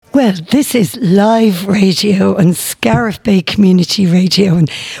Well, this is live radio on Scariff Bay Community Radio, and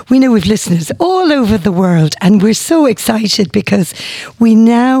we know we've listeners all over the world, and we're so excited because we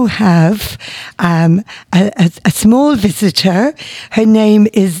now have a small visitor. Her name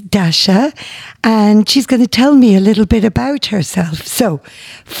is Dasha, and she's going to tell me a little bit about herself. So,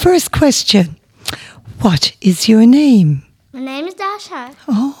 first question, what is your name? My name is Dasha.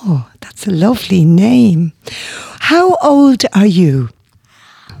 Oh, that's a lovely name. How old are you?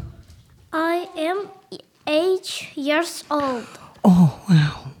 I am 8 years old. Oh,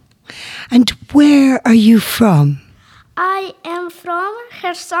 wow. And where are you from? I am from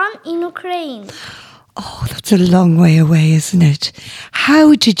Kherson in Ukraine. Oh, that's a long way away, isn't it?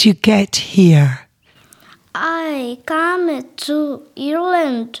 How did you get here? I came to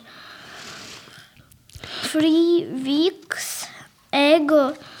Ireland 3 weeks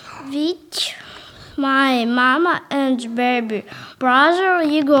ago with my mama and baby brother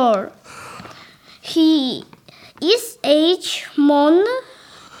Igor. He is 8 months.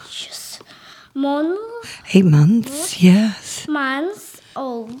 8 months, yes. Months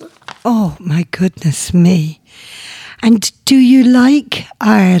old. Oh, my goodness me. And do you like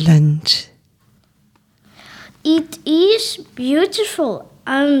Ireland? It is beautiful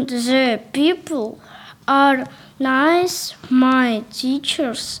and the people are nice. My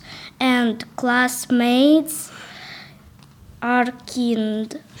teachers and classmates are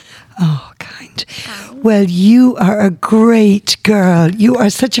kind. Oh, kind. Well, you are a great girl. You are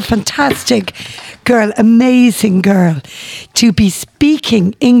such a fantastic girl, amazing girl. To be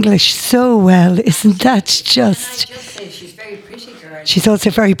speaking English so well, isn't that just... Can I just say, she's very pretty, girl. She's also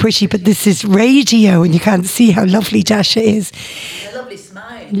very pretty, but this is radio and you can't see how lovely Dasha is. A lovely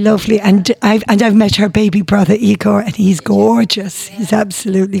smile. Lovely. And I've met her baby brother Igor, and he's gorgeous. He's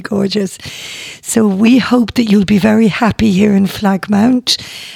absolutely gorgeous. So we hope that you'll be very happy here in Flagmount,